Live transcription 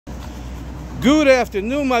Good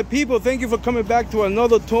afternoon, my people. Thank you for coming back to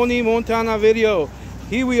another Tony Montana video.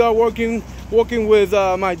 Here we are working with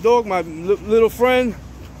my dog, my little friend,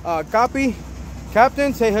 Captain.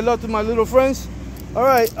 Say hello to my little friends. All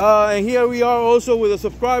right, and here we are also with a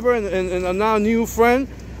subscriber and a now new friend.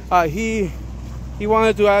 He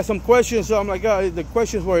wanted to ask some questions, so I'm like, the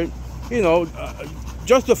questions were,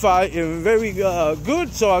 justified and very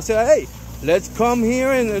good. So I said, hey, let's come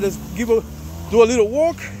here and let's do a little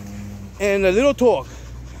walk and a little talk.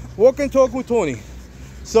 Walk and talk with Tony.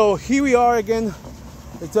 So here we are again.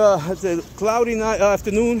 It's a cloudy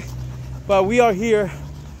afternoon, but we are here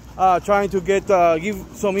trying to give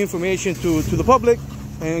some information to the public.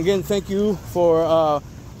 And again, thank you for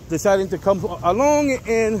deciding to come along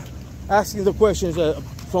and asking the questions that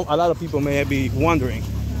a lot of people may be wondering.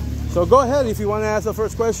 So go ahead if you want to ask the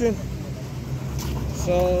first question.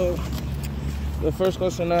 So the first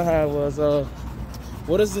question I had was,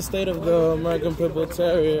 what is the state of the American Pit Bull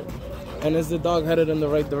Terrier, and is the dog headed in the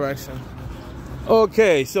right direction?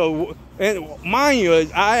 Okay, so, and mind you,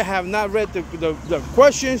 I have not read the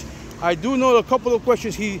questions. I do know a couple of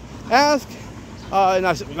questions he asked, and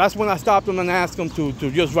that's when I stopped him and asked him to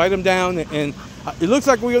just write them down. And it looks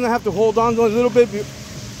like we're gonna have to hold on to a little bit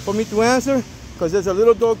for me to answer, because there's a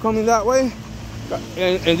little dog coming that way,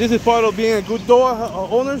 and this is part of being a good dog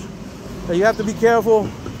owner, that you have to be careful,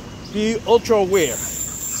 be ultra aware.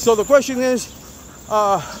 So the question is,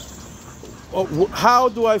 how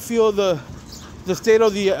do I feel the state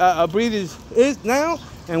of the breed is now,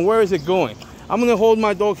 and where is it going? I'm gonna hold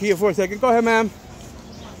my dog here for a second. Go ahead, ma'am.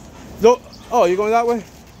 Oh, you're going that way?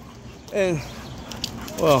 And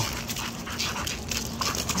well,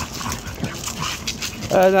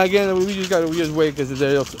 and again, we just wait because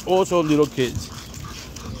there's also little kids.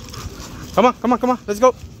 Come on, let's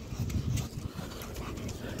go.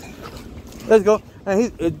 Let's go.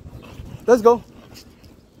 And let's go.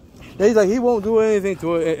 He's like, he won't do anything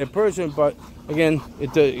to a person, but again,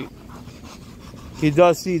 he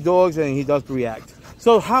does see dogs and he does react.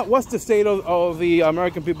 So what's the state of the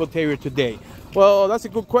American Pit Bull Terrier today? Well, that's a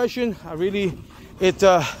good question. It's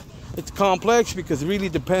complex because it really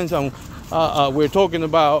depends on, we're talking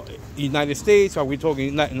about United States, are we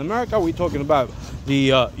talking Latin America, are we talking about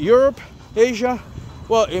the Europe, Asia?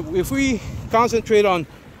 Well, if we concentrate on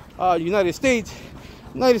United States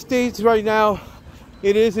right now,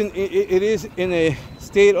 it is in a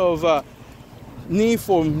state of need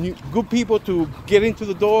for good people to get into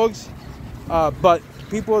the dogs, but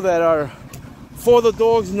people that are for the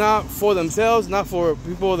dogs, not for themselves, not for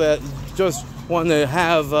people that just want to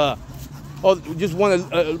have or just want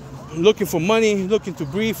to looking for money, looking to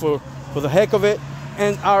breed for the heck of it,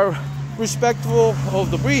 and are respectful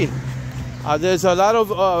of the breed. There's a lot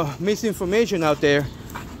of misinformation out there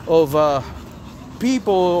of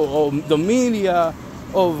people, of the media,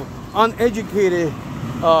 of uneducated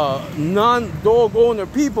non-dog owner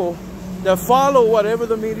people that follow whatever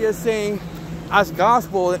the media is saying as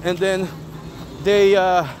gospel, and then they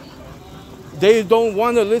don't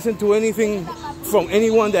want to listen to anything from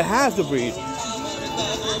anyone that has the breed.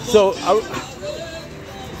 So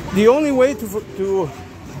the only way to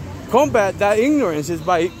combat that ignorance is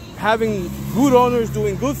by having good owners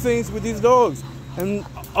doing good things with these dogs and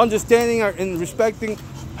understanding and respecting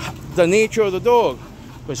the nature of the dog.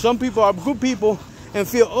 But some people are good people and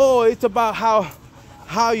feel, oh, it's about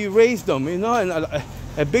how you raise them, and a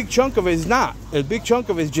big chunk of it is not. A big chunk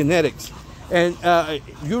of it is genetics. And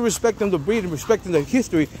you respecting the breed and respecting the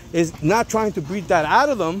history is not trying to breed that out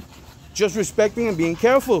of them, just respecting and being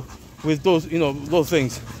careful with those, those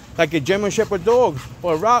things. Like a German Shepherd dog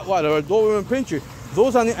or a Rottweiler or a Doberman Pinscher.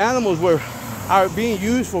 Those are the animals are being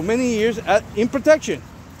used for many years in protection.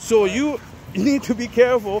 So you need to be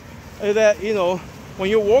careful that, when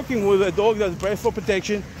you're working with a dog that's bred for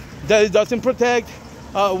protection, that it doesn't protect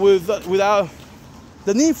without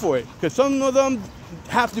the need for it. Because some of them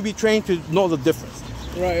have to be trained to know the difference.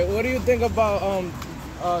 Right. What do you think about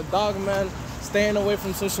dog men staying away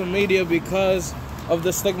from social media because of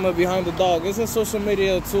the stigma behind the dog? Isn't social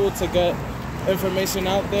media a tool to get information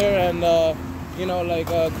out there and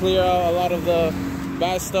clear out a lot of the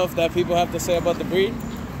bad stuff that people have to say about the breed?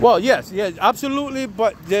 Well, yes, absolutely.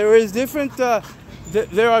 But there is different.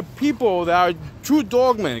 There are people that are true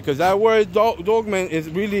dogmen, because that word dogman is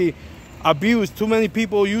really abused. Too many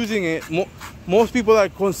people using it. Most people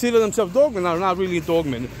that consider themselves dogmen are not really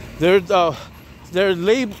dogmen. There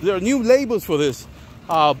are new labels for this.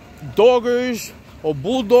 Doggers or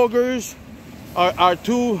bulldoggers are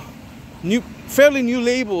two fairly new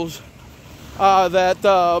labels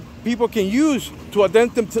that people can use to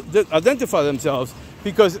identify themselves,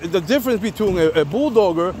 because the difference between a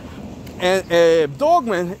bulldogger And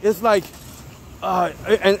dogman is like,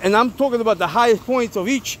 and I'm talking about the highest points of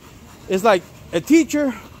each. It's like a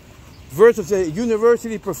teacher versus a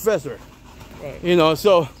university professor. Right. You know,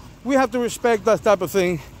 so we have to respect that type of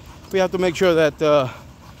thing. We have to make sure that,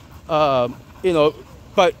 you know,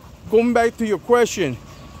 but going back to your question,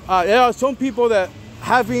 there are some people that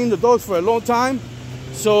have been in the dogs for a long time,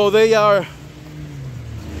 so they are,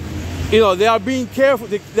 you know, they are being careful.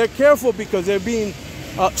 They're careful because they're being,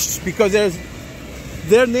 because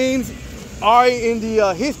their names are in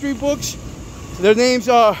the history books. Their names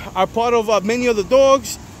are part of many of the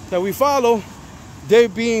dogs that we follow. They're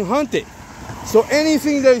being hunted. So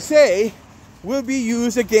anything they say will be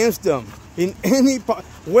used against them in any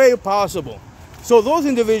way possible. So those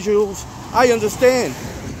individuals, I understand.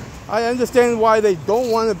 I understand why they don't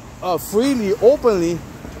want to freely, openly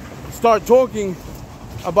start talking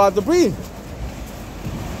about the breed.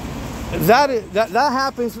 That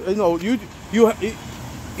happens. You know, you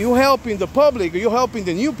helping the public, you're helping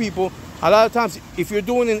the new people. A lot of times, if you're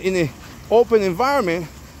doing it in an open environment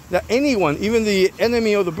that anyone, even the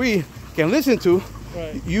enemy of the breed, can listen to,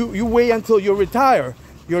 right. You wait until you retire.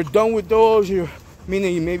 You're done with dogs.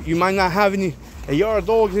 Meaning you might not have a yard of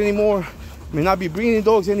dogs anymore. May not be breeding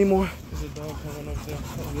dogs anymore. There's a dog coming up there,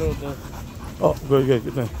 a little dog. Oh, good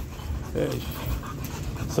thing.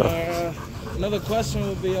 So another question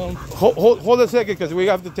would be hold a second, because we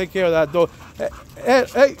have to take care of that dog.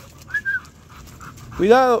 Hey.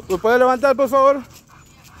 Cuidado, ¿me puede levantar, por favor?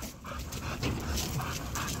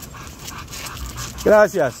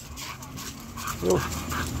 Gracias.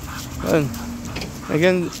 And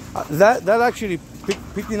again, that actually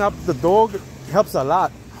picking up the dog helps a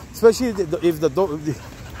lot, especially if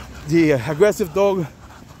the aggressive dog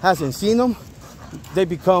hasn't seen them. They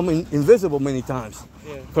become invisible many times,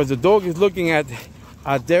 because the dog is looking at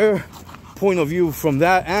their point of view from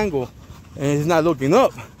that angle, and it's not looking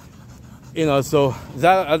up. You know, so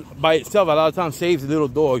that by itself a lot of times saves little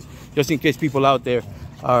dogs, just in case people out there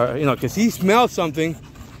are, you know, because he smelled something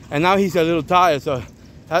and now he's a little tired, so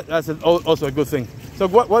that's also a good thing. So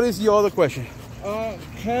what is your other question?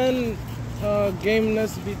 Can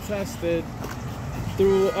gameness be tested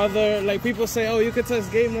through other, like people say, oh, you could test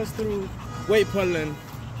gameness through weight pulling.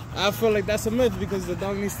 I feel like that's a myth, because the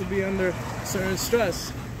dog needs to be under certain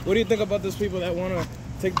stress. What do you think about those people that want to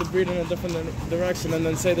take the breed in a different direction and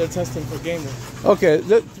then say they're testing for gameness? Okay,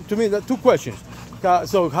 to me, two questions.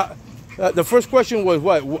 So the first question was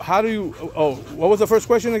what? How do you? What was the first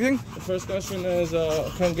question again? The first question is,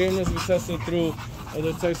 can gameness be tested through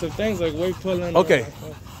other types of things like weight pulling? Okay,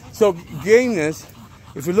 so gameness.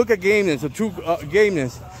 If you look at gameness, the true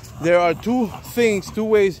gameness, there are two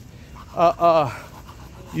ways.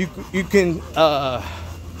 You can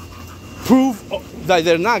prove that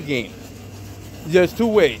they're not game. There's two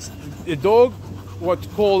ways. The dog, what's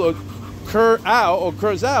called curs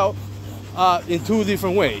out in two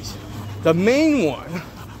different ways. The main one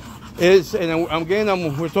is, and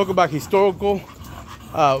we're talking about historical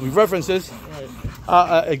references.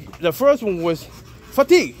 Right. The first one was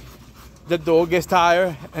fatigue. The dog gets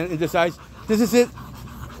tired and decides, this is it,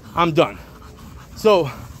 I'm done. So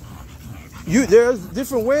there's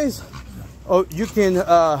different ways you can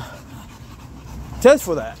test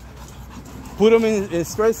for that. Put them in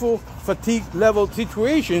stressful, fatigue level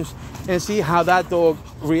situations and see how that dog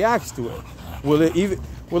reacts to it.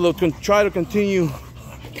 Will it try to continue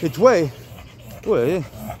its way? Well,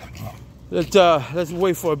 let's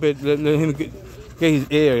wait for a bit. Let him get his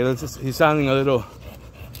air. He's sounding a little.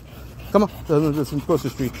 Come on, let's cross the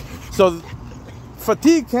street. So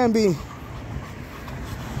fatigue can be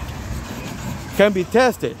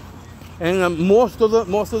tested, and most of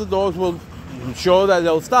the dogs will show that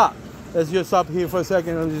they'll stop. Let's just stop here for a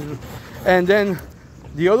second. And then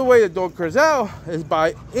the other way the dog curs out is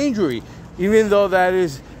by injury, even though that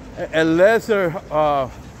is a lesser.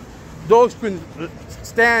 Dogs can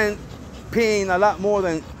stand pain a lot more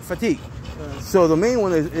than fatigue. So the main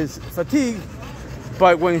one is fatigue.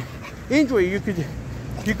 But when injury, you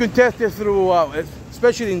can test this through,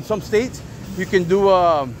 especially in some states, you can do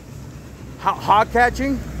hog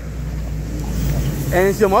catching. And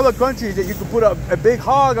in some other countries, that you can put a big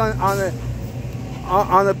hog on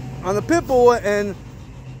a pit bull and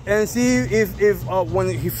see if when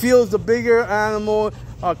he feels the bigger animal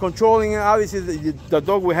controlling it, obviously the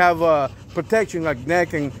dog will have protection like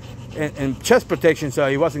neck and chest protection, so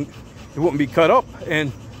he wouldn't be cut up.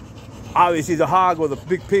 And obviously the hog or the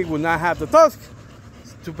big pig would not have the tusks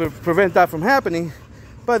to prevent that from happening.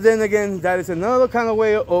 But then again, that is another kind of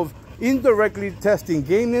way of indirectly testing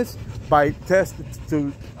gameness by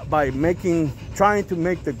trying to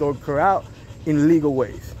make the dog cur out in legal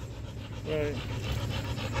ways. Right.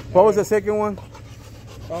 What was the second one?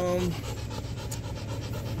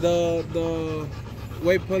 The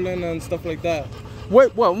weight pulling and stuff like that.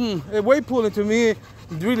 Weight weight pulling to me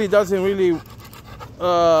really doesn't really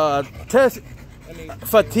test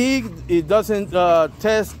fatigue. It doesn't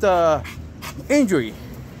test injury.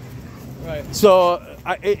 Right. So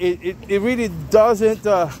it really doesn't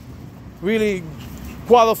really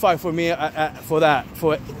qualify for me for that,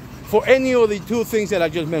 for any of the two things that I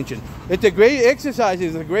just mentioned. It's a great exercise,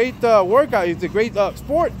 it's a great workout, it's a great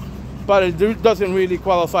sport, but it doesn't really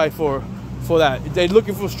qualify for that. They're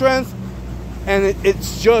looking for strength, and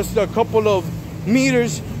it's just a couple of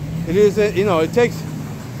meters. It is, you know, it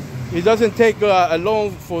doesn't take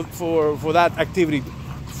long for that activity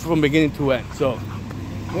from beginning to end. So,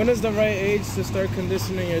 when is the right age to start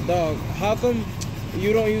conditioning your dog? How come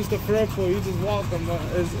you don't use the fur pull, you just walk them?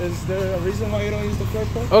 Is there a reason why you don't use the fur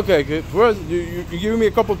pull? Okay, good. First, you giving me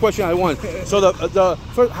a couple of questions at once. So the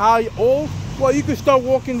first, how old? Well, you can start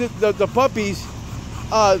walking the puppies,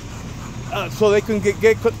 so they can get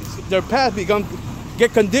their path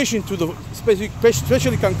get conditioned to the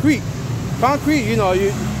especially concrete. Concrete, you know,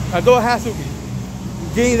 a dog has to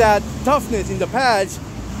gain that toughness in the pads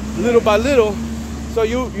little by little. So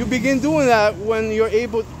you begin doing that when you're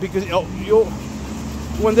able, because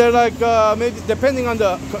when they're like maybe depending on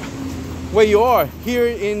the where you are. Here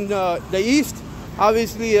in the east,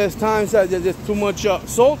 obviously there's times that there's too much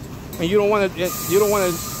salt, and you don't want to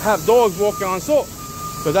have dogs walking on salt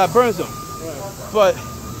because that burns them. Right. But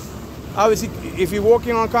obviously, if you're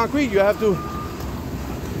walking on concrete, you have to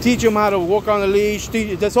teach them how to walk on a leash.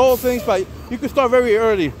 That's all things, but you can start very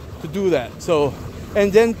early to do that. So,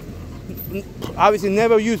 and then obviously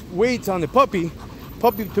never use weights on the puppy.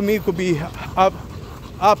 Puppy to me could be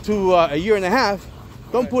up to a year and a half.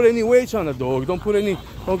 Don't put any weights on the dog.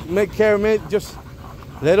 Don't make care of it. Just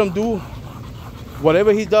let him do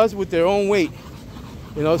whatever he does with their own weight.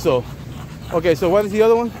 You know, so. Okay, so what is the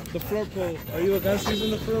other one? The floor pull. Are you against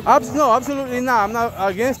using the floor pull? No, absolutely not. I'm not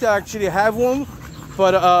against it. I actually have one,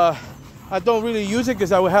 but I don't really use it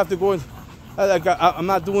because I would have to go. I'm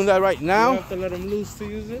not doing that right now. You have to let them loose to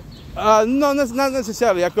use it? No, that's not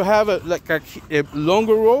necessarily. I could have a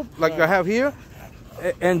longer rope, like I have here,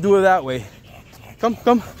 and do it that way. Come.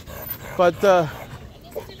 But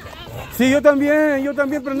sí, yo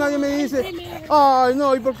también, pero nadie me dice. Ay,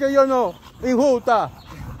 no, ¿y por qué yo no? Injusta.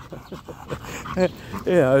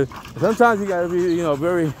 Yeah, sometimes you gotta be, you know,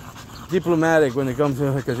 very diplomatic when it comes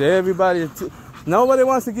to, because nobody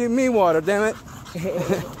wants to give me water, damn it.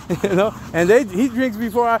 You know, and he drinks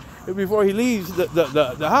before he leaves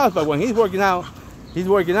the house. But when he's working out.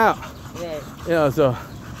 Right. You know, so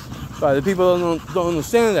but the people don't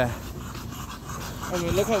understand that. I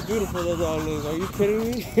mean, look how beautiful the dog looks. Are you kidding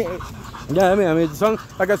me? Yeah, I mean,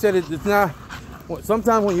 like I said, it's not.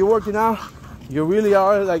 Sometimes when you're working out, you really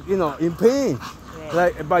are, like, you know, in pain. Right.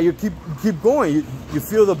 Like, but you keep going. You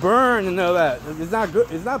feel the burn and all that. It's not good.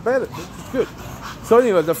 It's not better. It's good. So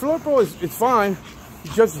anyway, the floor pull is fine.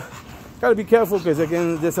 You just gotta be careful because,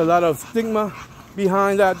 again, there's a lot of stigma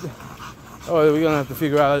behind that. Oh, we're gonna have to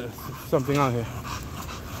figure out something out here.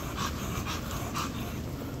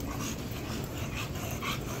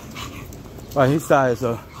 Well, he's tired,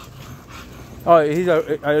 so. Oh,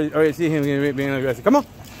 I already see him being aggressive. Come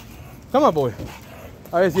on, boy.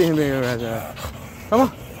 I already see him being aggressive. Come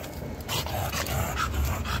on.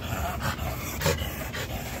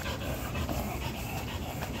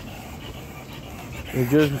 He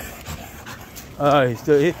just,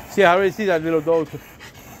 see, I already see that little dog.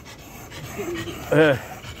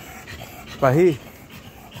 But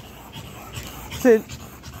sit.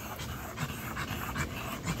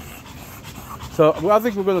 So I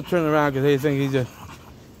think we're gonna turn around because they think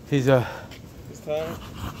he's tired?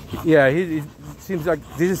 Yeah, he seems like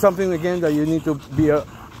this is something again that you need to be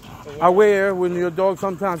aware when your dog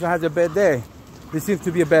sometimes has a bad day. This seems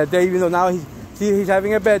to be a bad day, even though now he's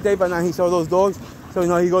having a bad day, but now he saw those dogs. So, you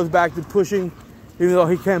know, he goes back to pushing, even though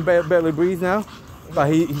he can't barely breathe now. But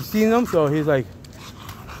he's seen them, so he's like,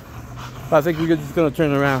 I think we're just gonna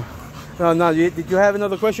turn around. No, did you have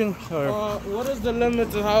another question? Or? What is the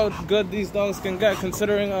limit to how good these dogs can get,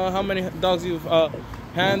 considering how many dogs you've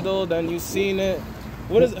handled and you've seen it?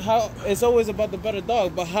 It's always about the better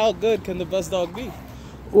dog, but how good can the best dog be?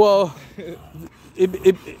 Well,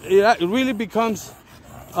 it really becomes,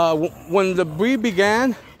 when the breed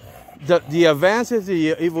began, the advances,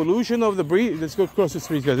 the evolution of the breed, let's go across the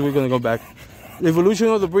street because we're going to go back. The evolution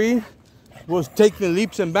of the breed was taking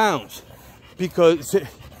leaps and bounds because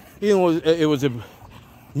it was a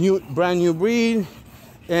brand new breed,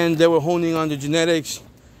 and they were honing on the genetics.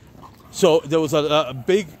 So there was a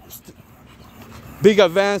big big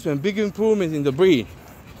advancement, big improvement in the breed.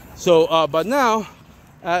 So, but now,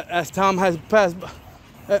 as time has passed,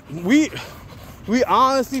 we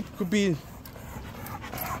honestly could be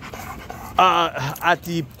at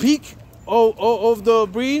the peak of the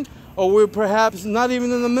breed, or we're perhaps not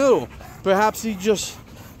even in the middle. Perhaps he just,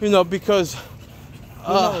 because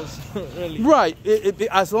who knows, really. Right.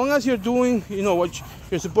 As long as you're doing, what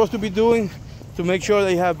you're supposed to be doing to make sure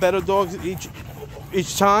they have better dogs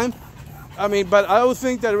each time. I mean, but I would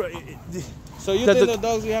think that. So you think the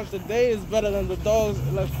dogs we have today is better than the dogs,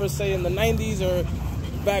 like for say in the 90s or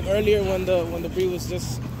back earlier when the breed was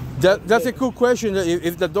just? That's a cool question.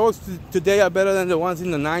 If the dogs today are better than the ones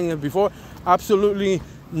in the 90s and before, absolutely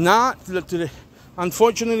not.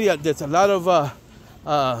 Unfortunately, there's a lot of.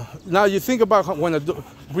 Now you think about when the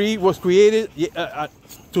breed was created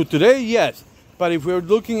to today, yes. But if we're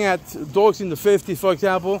looking at dogs in the 50s, for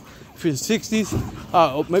example, 60s,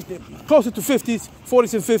 maybe closer to 50s,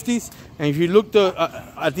 40s and 50s, and if you look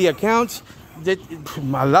at the accounts, a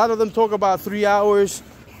lot of them talk about 3 hours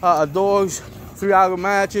dogs, 3-hour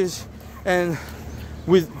matches, and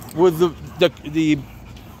with the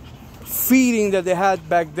feeding that they had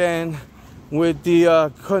back then, with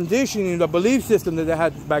the conditioning, the belief system that they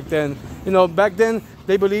had back then. Back then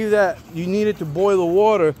they believed that you needed to boil the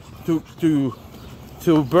water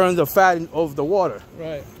to burn the fat of the water.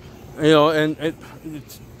 Right. And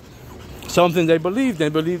it's something they believed. They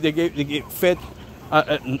believed they get fed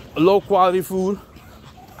low quality food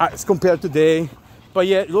as compared to today. But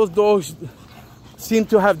yet those dogs seem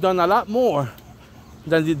to have done a lot more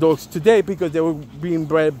than the dogs today because they were being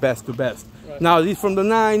bred best to best. Right. Now these from the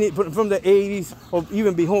 90s, from the 80s, or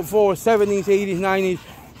even before 70s, 80s, 90s,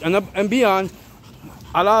 and beyond,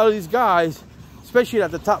 a lot of these guys, especially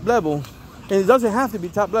at the top level, and it doesn't have to be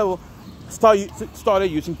top level, started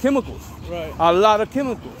using chemicals. Right. A lot of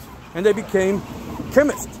chemicals, and they became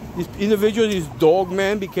chemists. These individuals, these dog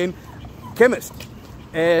men, became chemists,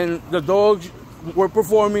 and the dogs were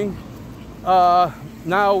performing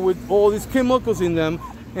now with all these chemicals in them,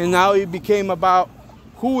 and now it became about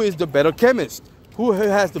who is the better chemist, who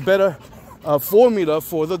has the better formula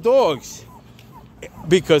for the dogs.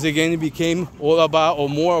 Because again, it became all about, or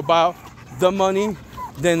more about, the money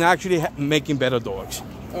than actually making better dogs.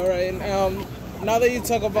 All right, and now that you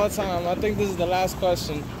talk about time, I think this is the last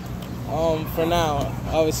question for now,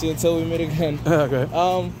 obviously, until we meet again. Okay.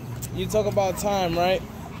 You talk about time, right?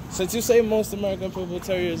 Since you say most American Pit Bull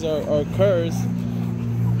Terriers are curs,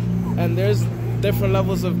 and there's different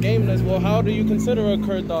levels of gameness, well, how do you consider a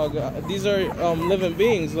cur dog? These are living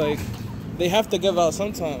beings, like, they have to give out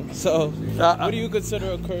sometime. So, what do you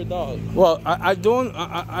consider a cur dog? Well, I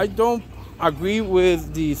don't agree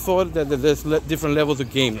with the thought that there's different levels of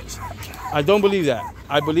gameness. I don't believe that.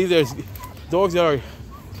 I believe there's dogs that are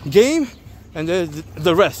game, and there's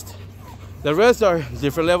the rest. The rest are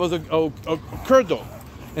different levels of cur dog.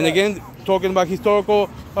 And again, talking about historical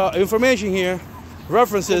information here,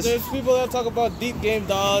 references. So there's people that talk about deep game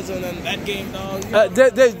dogs and then that game dogs.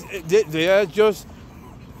 They are just,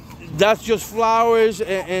 that's just flowers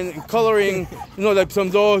and coloring. Like some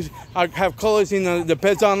dogs have colors in the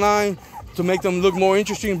Pets Online to make them look more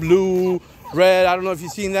interesting. Blue, red. I don't know if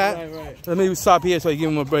you've seen that. Right. Let me stop here so I give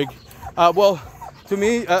them a break. Well, to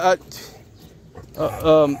me,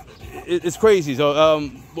 it's crazy. So,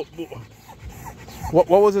 what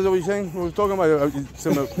was it that we were saying? We were talking about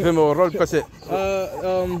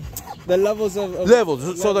the levels of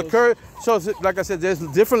levels. So the cur. So like I said, there's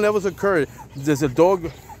different levels of cur. There's a dog.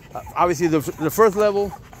 Obviously, the first level,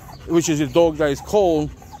 which is a dog that is cold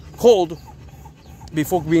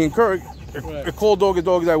before being cur. Right. A cold dog, a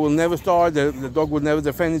dog that will never start. The dog will never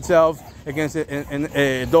defend itself against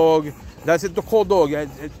a dog. That's it. The cold dog.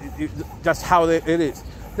 That's how it is.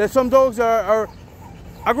 There's some dogs are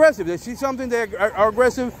aggressive. They see something, they are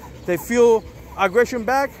aggressive. They feel aggression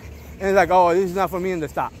back, and it's like, oh, this is not for me, and they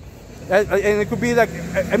stop. And it could be like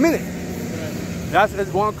a minute. Right.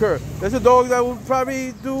 That's one cur. There's a dog that will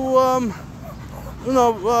probably do,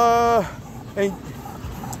 in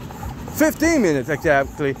 15 minutes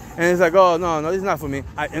exactly, and it's like, oh no, this is not for me,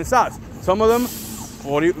 and stops. Some of them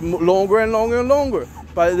 40 longer and longer and longer,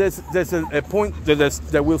 but there's a point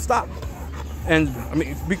that will stop. And I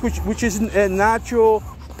mean, which is a natural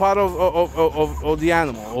part of the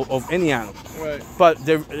animal, of any animal. Right. But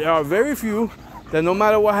there are very few that no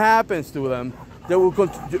matter what happens to them, their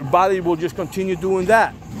body will just continue doing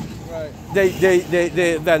that. Right.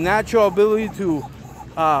 The natural ability to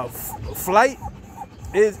flight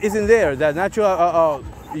isn't there. That natural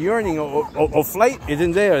yearning or flight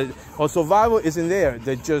isn't there. Or survival isn't there.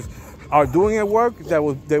 They just are doing a work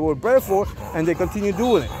that they were bred for, and they continue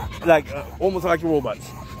doing it. like almost like robots.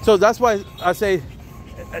 So that's why I say,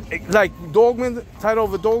 like Dogman, title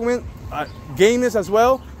of a Dogman, Gainus as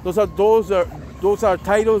well. Those are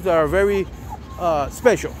titles that are very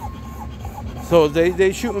special. So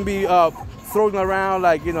they shouldn't be thrown around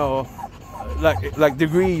like, you know, like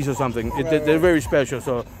degrees or something. They're very special.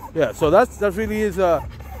 So yeah, so that really is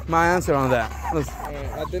my answer on that.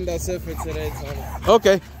 I think that's it for today, Tony.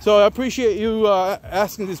 Okay, so I appreciate you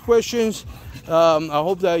asking these questions. I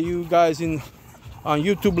hope that you guys on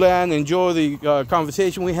YouTube land enjoy the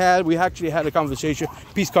conversation we had. We actually had a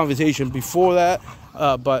peace conversation before that,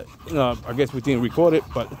 but I guess we didn't record it,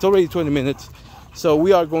 but it's already 20 minutes. So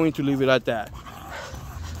we are going to leave it at that.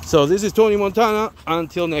 So this is Tony Montana.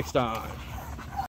 Until next time.